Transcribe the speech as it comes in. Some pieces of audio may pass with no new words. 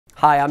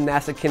Hi, I'm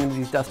NASA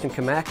Kennedy's Dustin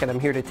Kamak, and I'm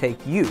here to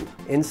take you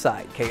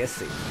inside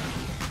KSC.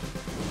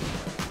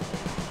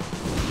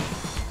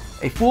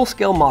 A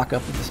full-scale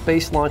mock-up of the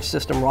Space Launch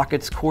System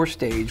rocket's core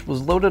stage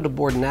was loaded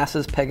aboard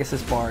NASA's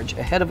Pegasus barge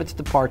ahead of its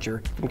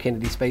departure from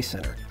Kennedy Space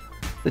Center.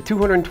 The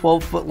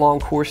 212-foot-long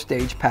core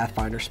stage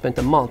Pathfinder spent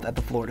a month at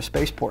the Florida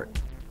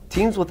spaceport.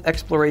 Teams with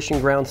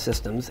Exploration Ground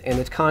Systems and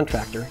its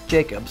contractor,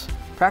 Jacobs,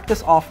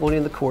 practiced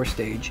offloading the core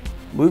stage,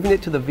 moving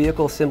it to the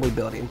vehicle assembly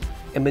building,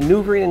 and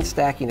maneuvering and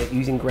stacking it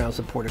using ground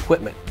support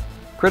equipment,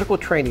 critical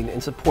training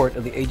in support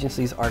of the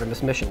agency's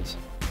Artemis missions.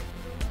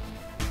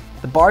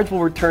 The barge will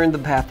return the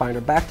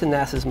Pathfinder back to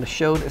NASA's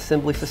Michoud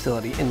Assembly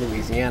Facility in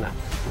Louisiana.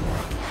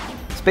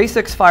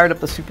 SpaceX fired up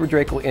the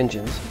SuperDraco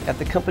engines at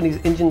the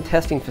company's engine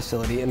testing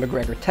facility in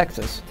McGregor,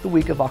 Texas, the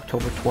week of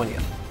October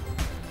 20th.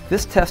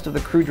 This test of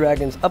the Crew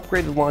Dragon's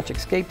upgraded launch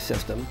escape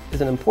system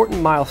is an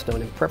important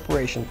milestone in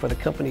preparation for the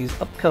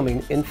company's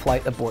upcoming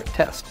In-Flight Abort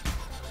Test.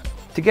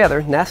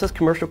 Together, NASA's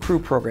Commercial Crew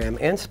Program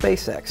and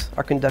SpaceX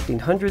are conducting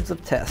hundreds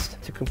of tests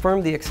to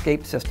confirm the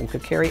escape system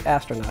could carry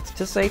astronauts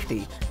to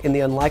safety in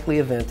the unlikely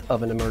event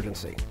of an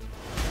emergency.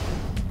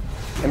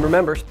 And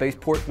remember,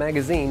 Spaceport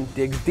Magazine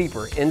digs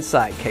deeper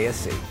inside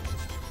KSC.